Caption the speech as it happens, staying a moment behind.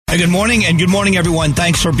Hey, good morning, and good morning, everyone.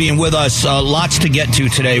 Thanks for being with us. Lots to get to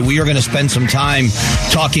today. We are going to spend some time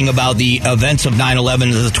talking about the events of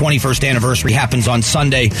 9/11. The 21st anniversary happens on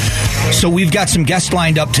Sunday. So we've got some guests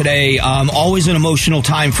lined up today. Always an emotional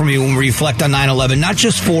time for me when we reflect on 9/11, not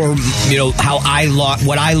just for, how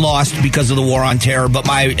what I lost because of the war on terror, but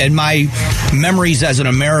my memories as an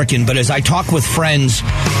American. But as I talk with friends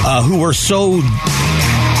who were so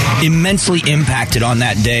immensely impacted on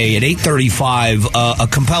that day at 8:35, a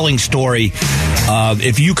compelling story.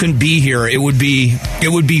 If you can be here, it would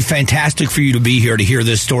be fantastic for you to be here to hear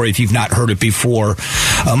this story if you've not heard it before.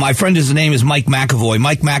 My friend, his name is Mike McAvoy.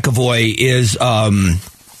 Mike McAvoy is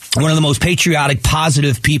one of the most patriotic,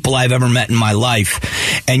 positive people I've ever met in my life.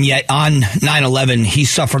 And yet on 9/11, he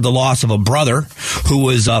suffered the loss of a brother who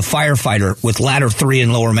was a firefighter with Ladder 3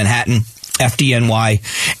 in Lower Manhattan, FDNY,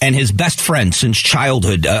 and his best friend since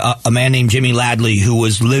childhood, a man named Jimmy Ladley, who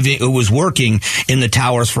was working in the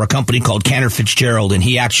towers for a company called Cantor Fitzgerald, and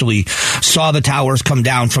he actually saw the towers come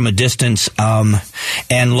down from a distance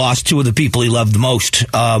and lost two of the people he loved the most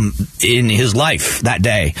in his life that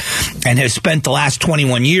day, and has spent the last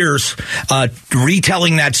 21 years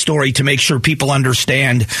retelling that story to make sure people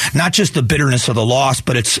understand not just the bitterness of the loss,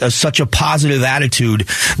 but it's such a positive attitude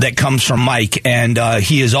that comes from Mike, and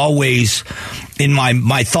he is always in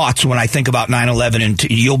my thoughts when I think about 9/11, and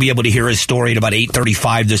you'll be able to hear his story at about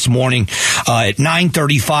 8:35 this morning. At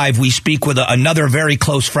 9:35, we speak with another very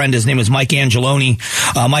close friend. His name is Mike Angeloni.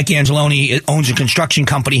 Mike Angeloni owns a construction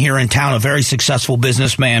company here in town, a very successful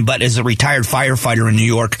businessman, but is a retired firefighter in New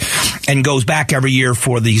York and goes back every year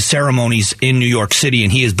for the ceremonies in New York City,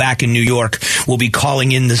 and he is back in New York. We'll be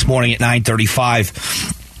calling in this morning at 9:35.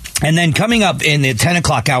 And then coming up in the 10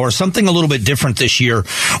 o'clock hour, something a little bit different this year,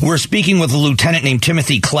 we're speaking with a lieutenant named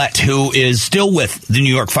Timothy Klett, who is still with the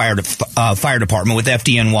New York Fire Department, with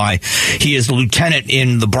FDNY. He is a lieutenant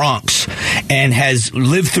in the Bronx and has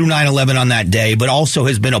lived through 9/11 on that day, but also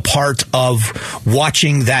has been a part of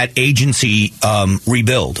watching that agency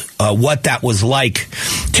rebuild, what that was like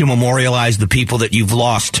to memorialize the people that you've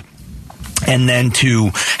lost, and then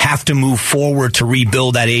to have to move forward to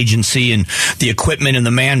rebuild that agency and the equipment and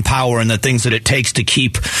the manpower and the things that it takes to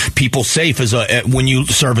keep people safe when you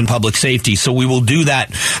serve in public safety. So we will do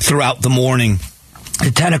that throughout the morning.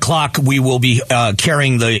 At 10 o'clock, we will be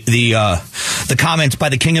carrying the comments by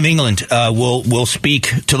the King of England. We'll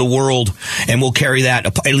speak to the world, and we'll carry that,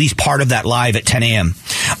 at least part of that, live at 10 a.m.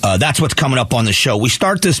 That's what's coming up on the show. We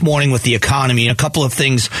start this morning with the economy and a couple of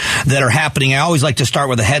things that are happening. I always like to start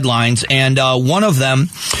with the headlines, and one of them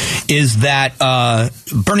is that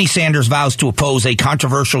Bernie Sanders vows to oppose a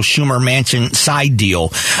controversial Schumer-Manchin side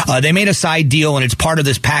deal. They made a side deal, and it's part of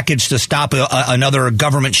this package to stop another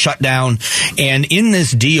government shutdown. And in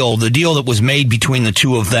this deal, the deal that was made between the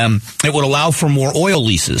two of them, it would allow for more oil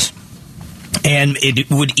leases, and it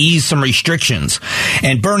would ease some restrictions.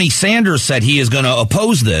 And Bernie Sanders said he is going to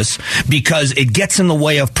oppose this because it gets in the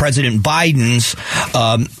way of President Biden's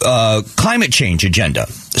climate change agenda.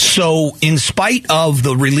 So in spite of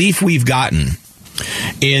the relief we've gotten,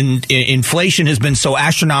 inflation has been so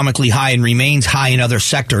astronomically high and remains high in other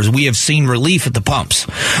sectors. We have seen relief at the pumps.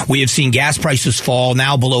 We have seen gas prices fall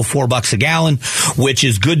now below $4 a gallon, which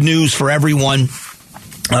is good news for everyone.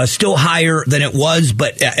 Still higher than it was,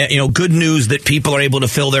 but good news that people are able to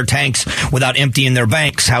fill their tanks without emptying their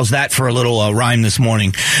banks. How's that for a little rhyme this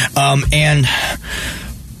morning? And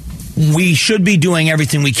we should be doing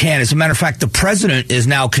everything we can. As a matter of fact, the president is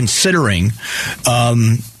now considering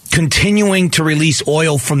continuing to release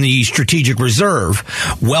oil from the strategic reserve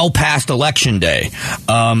well past Election Day.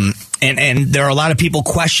 And there are a lot of people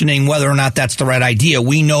questioning whether or not that's the right idea.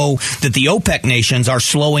 We know that the OPEC nations are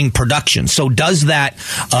slowing production. So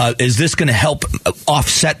is this going to help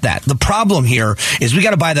offset that? The problem here is we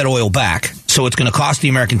got to buy that oil back. So it's going to cost the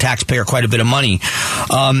American taxpayer quite a bit of money.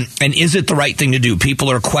 And is it the right thing to do? People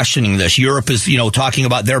are questioning this. Europe is, talking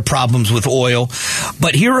about their problems with oil.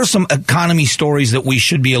 But here are some economy stories that we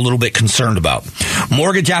should be a little bit concerned about.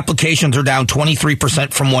 Mortgage applications are down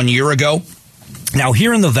 23% from 1 year ago. Now,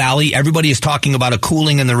 here in the Valley, everybody is talking about a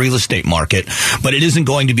cooling in the real estate market, but it isn't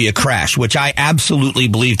going to be a crash, which I absolutely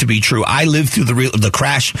believe to be true. I lived through the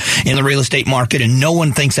crash in the real estate market, and no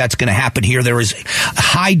one thinks that's going to happen here. There is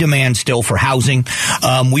high demand still for housing.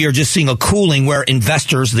 We are just seeing a cooling where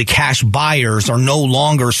investors, the cash buyers, are no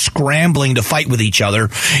longer scrambling to fight with each other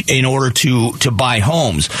in order to buy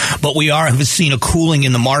homes. But we have seen a cooling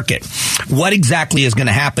in the market. What exactly is going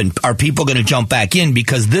to happen? Are people going to jump back in?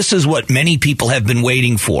 Because this is what many people have been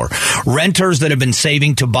waiting for. Renters that have been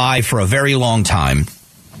saving to buy for a very long time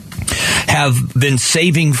have been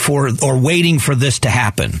saving for or waiting for this to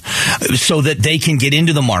happen so that they can get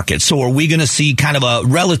into the market. So are we going to see kind of a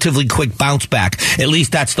relatively quick bounce back? At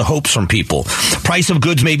least that's the hopes from people. Price of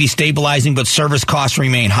goods may be stabilizing, but service costs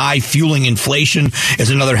remain high. Fueling inflation is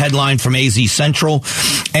another headline from AZ Central.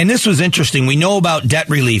 And this was interesting. We know about debt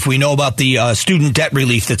relief. We know about the student debt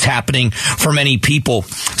relief that's happening for many people.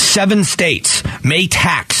 7 states may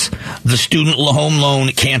tax the student home loan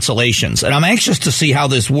cancellations. And I'm anxious to see how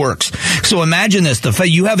this works. So imagine this.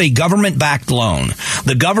 You have a government-backed loan.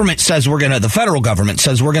 The government says the federal government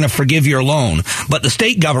says we're going to forgive your loan. But the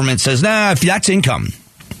state government says, nah, if that's income.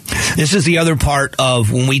 This is the other part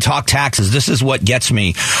of when we talk taxes. This is what gets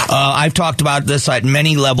me. I've talked about this at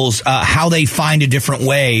many levels, how they find a different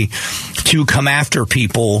way to come after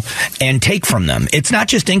people and take from them. It's not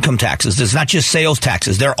just income taxes. It's not just sales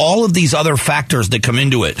taxes. There are all of these other factors that come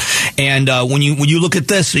into it. And when you look at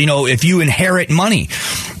this, if you inherit money,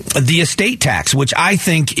 the estate tax, which I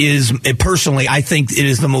think is, personally, I think it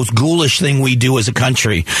is the most ghoulish thing we do as a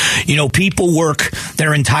country. People work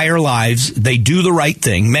their entire lives. They do the right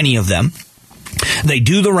thing, many of them. They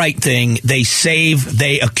do the right thing. They save.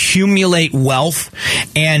 They accumulate wealth.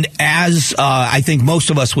 And as I think most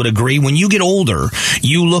of us would agree, when you get older,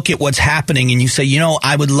 you look at what's happening and you say,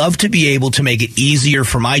 I would love to be able to make it easier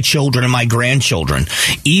for my children and my grandchildren,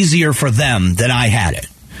 easier for them than I had it.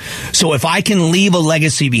 So if I can leave a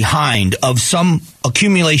legacy behind of some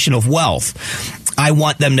accumulation of wealth, I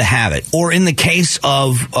want them to have it. Or in the case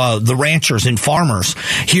of the ranchers and farmers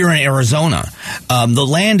here in Arizona, the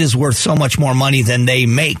land is worth so much more money than they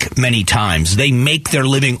make many times. They make their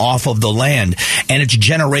living off of the land, and it's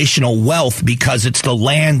generational wealth because it's the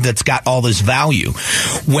land that's got all this value.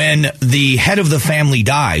 When the head of the family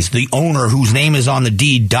dies, the owner whose name is on the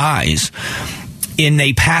deed dies, and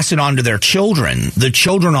they pass it on to their children, the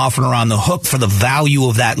children often are on the hook for the value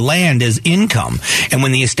of that land as income. And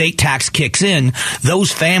when the estate tax kicks in,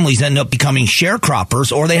 those families end up becoming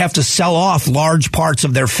sharecroppers, or they have to sell off large parts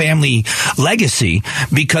of their family legacy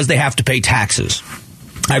because they have to pay taxes.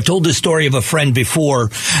 I've told this story of a friend before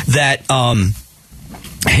that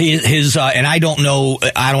his and I don't know,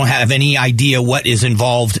 I don't have any idea what is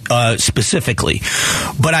involved specifically,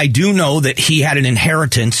 but I do know that he had an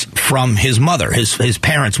inheritance from his mother, his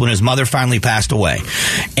parents, when his mother finally passed away,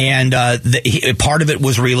 and part of it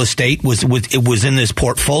was real estate, it was in this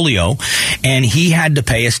portfolio, and he had to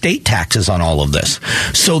pay estate taxes on all of this.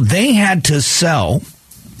 So they had to sell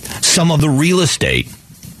some of the real estate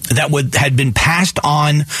that had been passed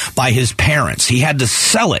on by his parents. He had to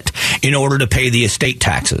sell it in order to pay the estate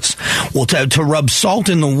taxes. Well, to rub salt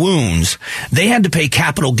in the wounds, they had to pay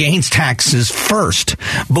capital gains taxes first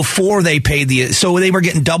before they paid so they were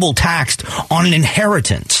getting double taxed on an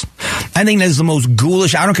inheritance. I think that's the most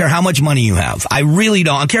ghoulish. I don't care how much money you have. I really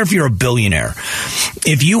don't. I don't care if you're a billionaire.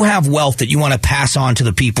 If you have wealth that you want to pass on to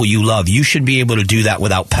the people you love, you should be able to do that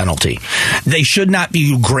without penalty. They should not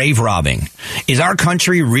be grave robbing. Is our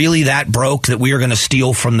country really that broke that we are going to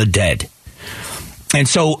steal from the dead? And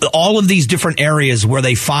so all of these different areas where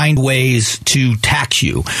they find ways to tax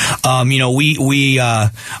you, I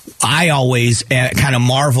always kind of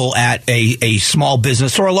marvel at a small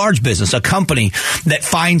business or a large business, a company that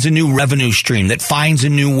finds a new revenue stream, that finds a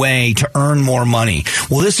new way to earn more money.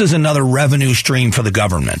 Well, this is another revenue stream for the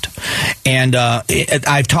government. And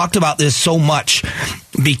I've talked about this so much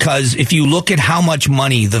because if you look at how much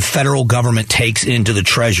money the federal government takes into the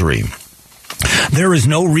Treasury, there is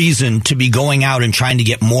no reason to be going out and trying to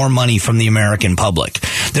get more money from the American public.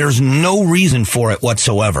 There's no reason for it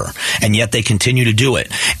whatsoever. And yet they continue to do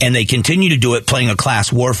it. And they continue to do it playing a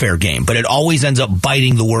class warfare game. But it always ends up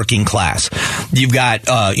biting the working class. You've got,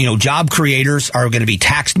 job creators are going to be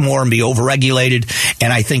taxed more and be overregulated.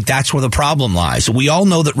 And I think that's where the problem lies. We all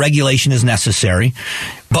know that regulation is necessary,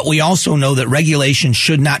 but we also know that regulation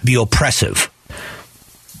should not be oppressive.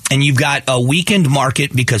 And you've got a weakened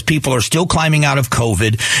market because people are still climbing out of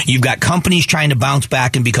COVID. You've got companies trying to bounce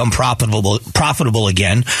back and become profitable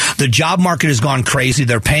again. The job market has gone crazy.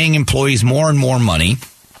 They're paying employees more and more money.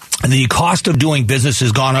 The cost of doing business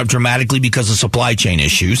has gone up dramatically because of supply chain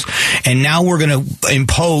issues. And now we're going to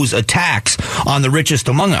impose a tax on the richest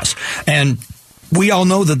among us. And we all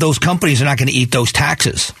know that those companies are not going to eat those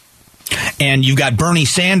taxes. And you've got Bernie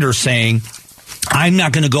Sanders saying, I'm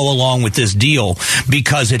not going to go along with this deal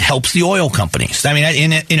because it helps the oil companies. I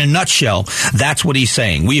mean, in a nutshell, that's what he's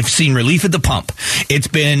saying. We have seen relief at the pump. It's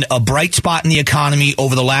been a bright spot in the economy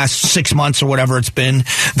over the last 6 months or whatever it's been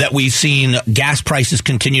that we've seen gas prices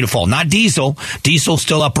continue to fall. Not diesel. Diesel's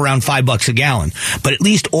still up around $5 a gallon. But at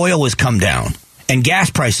least oil has come down and gas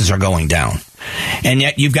prices are going down. And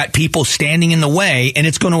yet you've got people standing in the way, and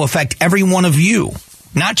it's going to affect every one of you,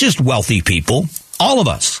 not just wealthy people, all of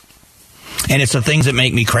us. And it's the things that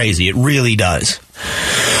make me crazy. It really does.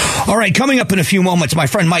 All right, coming up in a few moments, my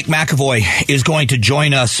friend Mike McAvoy is going to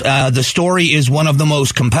join us. The story is one of the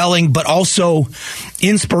most compelling, but also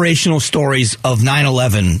inspirational stories of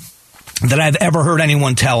 9/11 that I've ever heard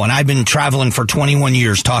anyone tell. And I've been traveling for 21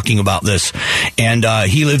 years talking about this. And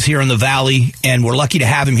he lives here in the Valley, and we're lucky to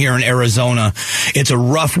have him here in Arizona. It's a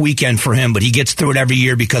rough weekend for him, but he gets through it every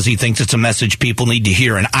year because he thinks it's a message people need to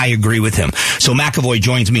hear, and I agree with him. So McAvoy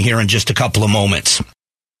joins me here in just a couple of moments.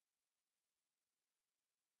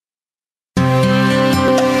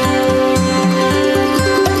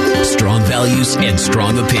 Strong values and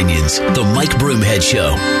strong opinions. The Mike Broomhead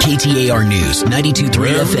Show. KTAR News,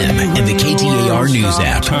 92.3 FM, and the KTAR News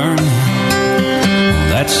app.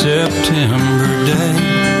 That September day.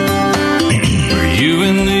 Were you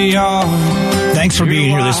in the yard? Thanks for being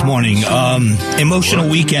here this morning. Emotional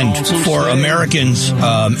weekend for Americans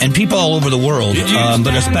and people all over the world,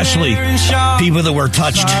 but especially people that were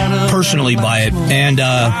touched personally by it. And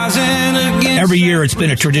every year it's been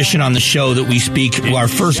a tradition on the show that we speak. Our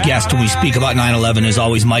first guest when we speak about 9/11 is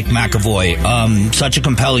always Mike McAvoy. Such a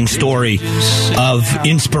compelling story of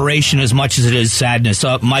inspiration as much as it is sadness.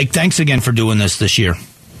 Mike, thanks again for doing this year.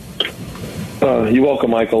 You're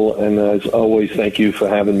welcome, Michael, and as always, thank you for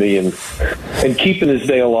having me and keeping this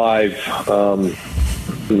day alive.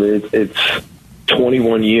 It's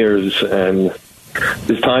 21 years, and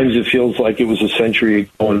there's times it feels like it was a century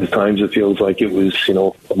ago, and there's times it feels like it was,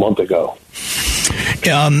 a month ago.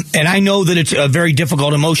 And I know that it's a very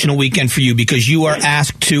difficult, emotional weekend for you because you are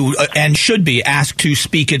asked to, and should be asked to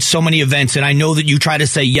speak at so many events. And I know that you try to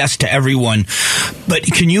say yes to everyone. But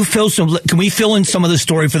can we fill in some of the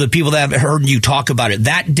story for the people that have heard you talk about it?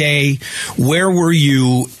 That day, where were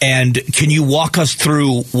you? And can you walk us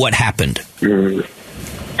through what happened? Well,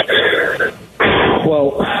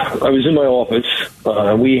 I was in my office.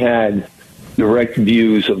 We had direct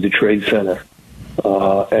views of the Trade Center.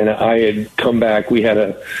 And I had come back. We had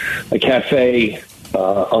a cafe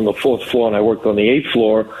on the 4th floor, and I worked on the 8th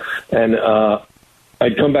floor. And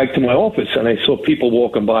I'd come back to my office, and I saw people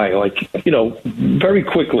walking by, very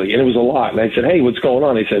quickly. And it was a lot. And I said, "Hey, what's going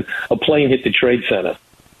on?" They said, "A plane hit the Trade Center."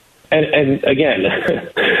 And again,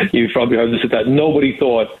 you've probably heard this, that nobody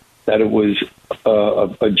thought that it was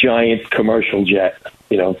a giant commercial jet.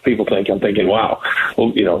 People I'm thinking, wow,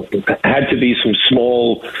 well, it had to be some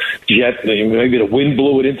small jet. Maybe the wind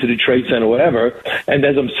blew it into the Trade Center, whatever. And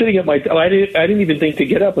as I'm sitting at my, I didn't even think to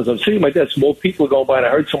get up. As I'm sitting at my desk, more people were going by, and I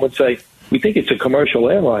heard someone say, "We think it's a commercial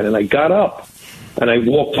airline." And I got up and I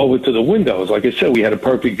walked over to the windows. Like I said, we had a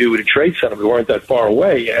perfect view of the Trade Center. We weren't that far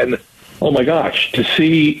away, and oh my gosh, to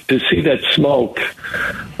see that smoke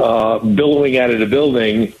billowing out of the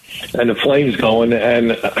building and the flames going,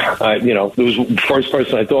 and there was the first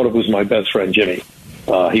person I thought of was my best friend Jimmy.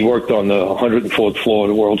 He worked on the 104th floor of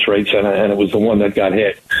the World Trade Center, and it was the one that got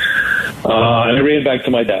hit. And I ran back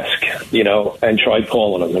to my desk, and tried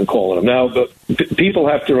calling him. Now, people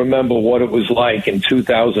have to remember what it was like in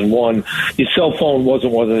 2001. Your cell phone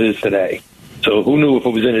wasn't what it is today. So who knew if it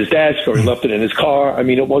was in his desk or he left it in his car? I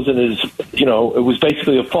mean, it wasn't it was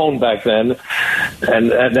basically a phone back then,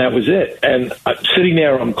 and that was it. And I'm sitting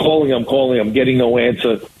there, I'm calling, I'm getting no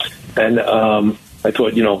answer. And I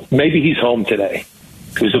thought, maybe he's home today.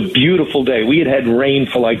 It was a beautiful day. We had rain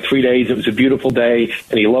for like 3 days. It was a beautiful day,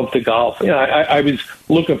 and he loved to golf. I was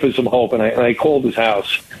looking for some hope, and I called his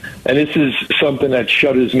house. And this is something that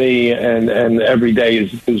shudders me, and every day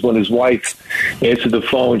is when his wife answered the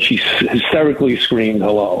phone. She hysterically screamed,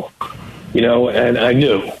 "Hello," and I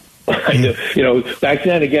knew. Back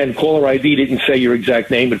then, again, caller ID didn't say your exact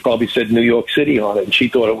name. It probably said New York City on it, and she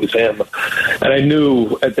thought it was him. And I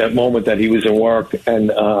knew at that moment that he was in work.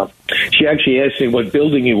 And she actually asked me what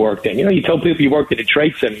building he worked in. You tell people you work in a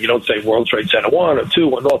trade center. You don't say World Trade Center 1 or 2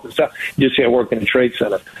 or North and South. You just say I work in a trade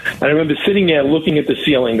center. And I remember sitting there looking at the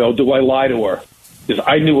ceiling, go, do I lie to her? Because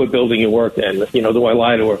I knew what building you worked in. Do I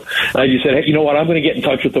lie to her? And I just said, hey, you know what? I'm going to get in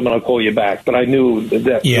touch with them and I'll call you back. But I knew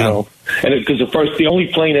that, and because the only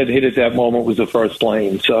plane that hit at that moment was the first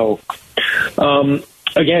plane. So,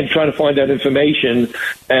 again, trying to find that information,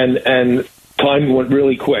 and time went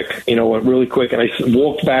really quick. And I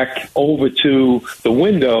walked back over to the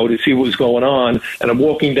window to see what was going on. And I'm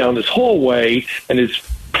walking down this hallway, and there's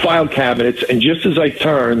file cabinets. And just as I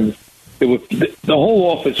turned, the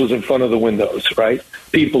whole office was in front of the windows, right?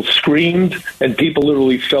 People screamed, and people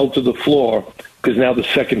literally fell to the floor because now the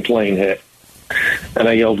second plane hit. And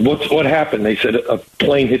I yelled, what happened? They said, a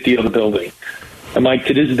plane hit the other building. And Mike,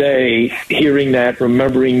 to this day, hearing that,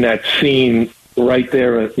 remembering that scene right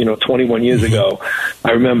there, 21 years ago,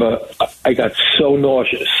 I remember I got so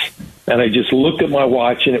nauseous. And I just looked at my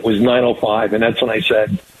watch, and it was 9:05. And that's when I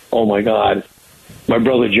said, oh, my God, my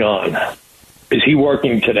brother John, is he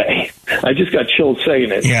working today? I just got chills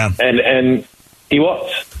saying it. Yeah. And he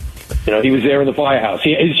was. He was there in the firehouse.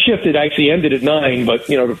 His shift had actually ended at 9, but,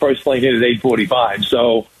 the first plane hit at 8:45.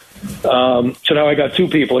 So now I got two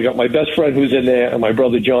people. I got my best friend who's in there and my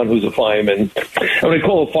brother John, who's a fireman. And when I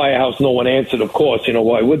call the firehouse, no one answered, of course.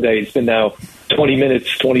 Why would they? It's been now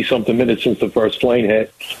 20-something minutes since the first plane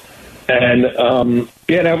hit. And,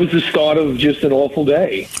 that was the start of just an awful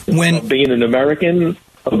day. Being an American,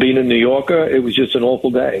 being a New Yorker, it was just an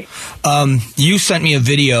awful day. You sent me a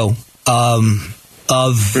video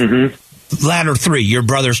of Ladder 3, your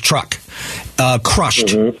brother's truck,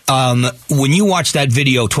 crushed. When you watch that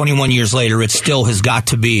video 21 years later, it still has got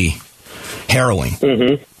to be harrowing.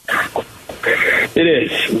 It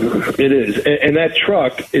is. And that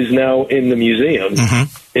truck is now in the museum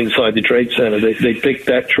inside the Trade Center. They picked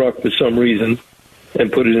that truck for some reason and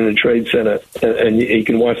put it in the Trade Center. And you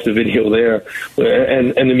can watch the video there.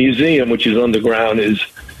 And the museum, which is underground,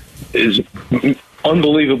 is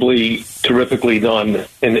unbelievably, terrifically done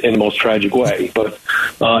in the most tragic way. But,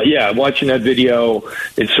 watching that video,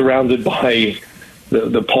 it's surrounded by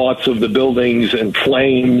the parts of the buildings and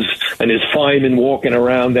flames, and there's firemen walking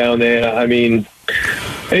around down there. I mean,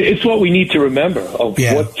 it's what we need to remember of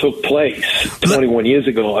what took place 21 years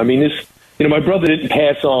ago. I mean, my brother didn't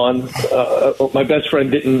pass on. My best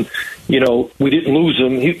friend didn't, we didn't lose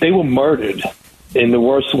them. They were murdered in the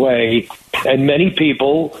worst way. And many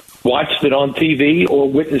people watched it on TV or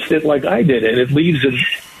witnessed it like I did. And it leaves a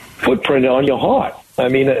footprint on your heart. I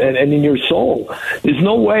mean, and in your soul. There's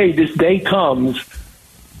no way this day comes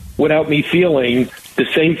without me feeling the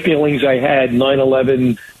same feelings I had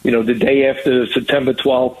 9/11, the day after September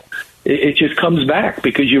 12th. It just comes back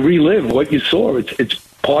because you relive what you saw. It's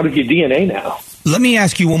part of your DNA now. Let me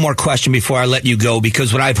ask you one more question before I let you go,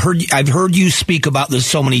 because what I've heard you speak about this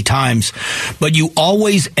so many times, but you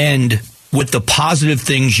always end with the positive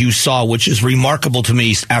things you saw, which is remarkable to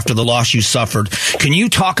me after the loss you suffered. Can you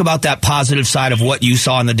talk about that positive side of what you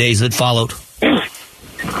saw in the days that followed?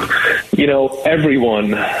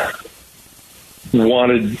 Everyone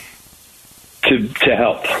wanted to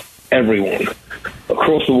help. Everyone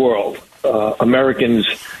across the world, Americans.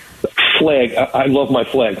 Flag. I love my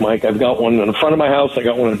flag, Mike. I've got one in the front of my house. I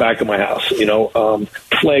got one in the back of my house.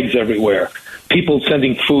 Flags everywhere. People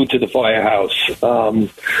sending food to the firehouse.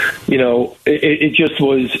 It just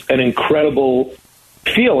was an incredible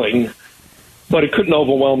feeling, but it couldn't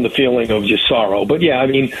overwhelm the feeling of just sorrow. But yeah, I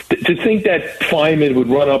mean, to think that firemen would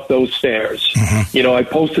run up those stairs. I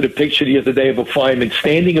posted a picture the other day of a fireman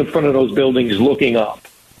standing in front of those buildings looking up.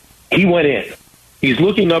 He went in. He's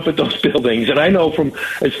looking up at those buildings, and I know from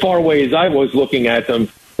as far away as I was looking at them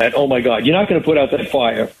that, oh, my God, you're not going to put out that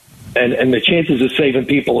fire, and the chances of saving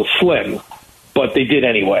people are slim, but they did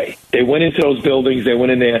anyway. They went into those buildings. They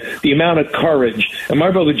went in there. The amount of courage, and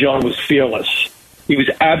my brother John was fearless. He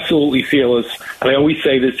was absolutely fearless, and I always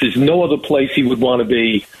say this, there's no other place he would want to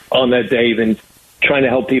be on that day than trying to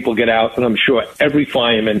help people get out, and I'm sure every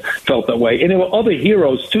fireman felt that way. And there were other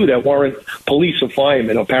heroes, too, that weren't police or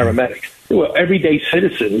firemen or paramedics. There were everyday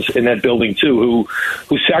citizens in that building, too,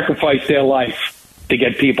 who sacrificed their life to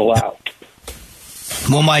get people out.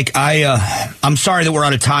 Well, Mike, I'm sorry that we're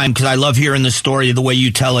out of time because I love hearing the story, the way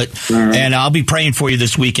you tell it. And I'll be praying for you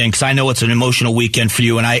this weekend because I know it's an emotional weekend for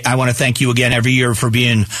you. And I want to thank you again every year for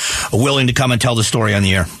being willing to come and tell the story on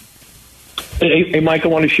the air. Hey, Mike, I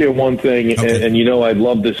want to share one thing, okay. and I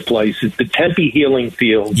love this place. It's the Tempe Healing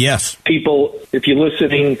Field. Yes. People, if you're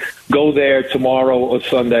listening, go there tomorrow or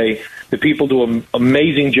Sunday. The people do an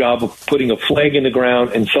amazing job of putting a flag in the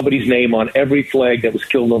ground and somebody's name on every flag that was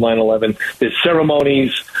killed in 9/11. There's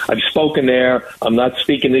ceremonies. I've spoken there. I'm not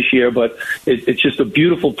speaking this year, but it's just a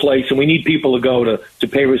beautiful place, and we need people to go to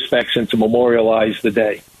pay respects and to memorialize the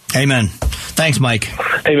day. Amen. Thanks, Mike.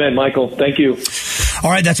 Amen, Michael. Thank you. All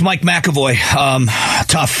right, that's Mike McAvoy.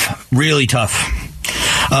 Tough, really tough.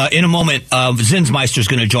 In a moment, Zinsmeister's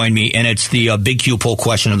going to join me, and it's the Big Q poll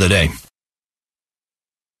question of the day.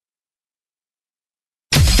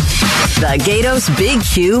 The Gatos Big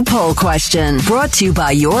Q poll question, brought to you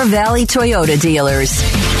by Your Valley Toyota dealers.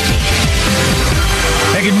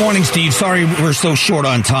 Hey, good morning, Steve. Sorry we're so short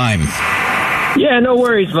on time. Yeah, no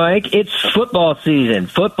worries, Mike. It's football season.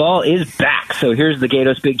 Football is back. So here's the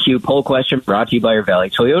Gatos Big Q poll question brought to you by Your Valley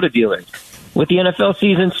Toyota dealers. With the NFL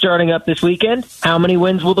season starting up this weekend, how many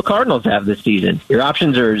wins will the Cardinals have this season? Your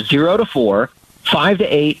options are 0-4,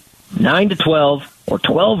 5-8, 9 to 12, or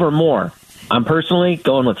 12 or more. I'm personally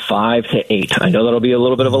going with 5 to 8. I know that'll be a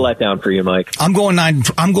little bit of a letdown for you, Mike. I'm going 9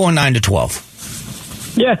 to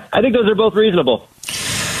 12. Yeah, I think those are both reasonable.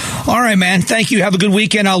 All right, man. Thank you. Have a good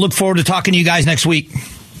weekend. I'll look forward to talking to you guys next week.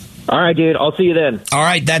 All right, dude. I'll see you then. All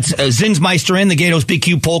right. That's Zinsmeister in the Gatos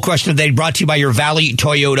BQ poll question today, brought to you by your Valley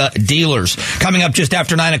Toyota dealers. Coming up just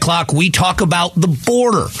after 9 o'clock, we talk about the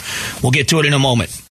border. We'll get to it in a moment.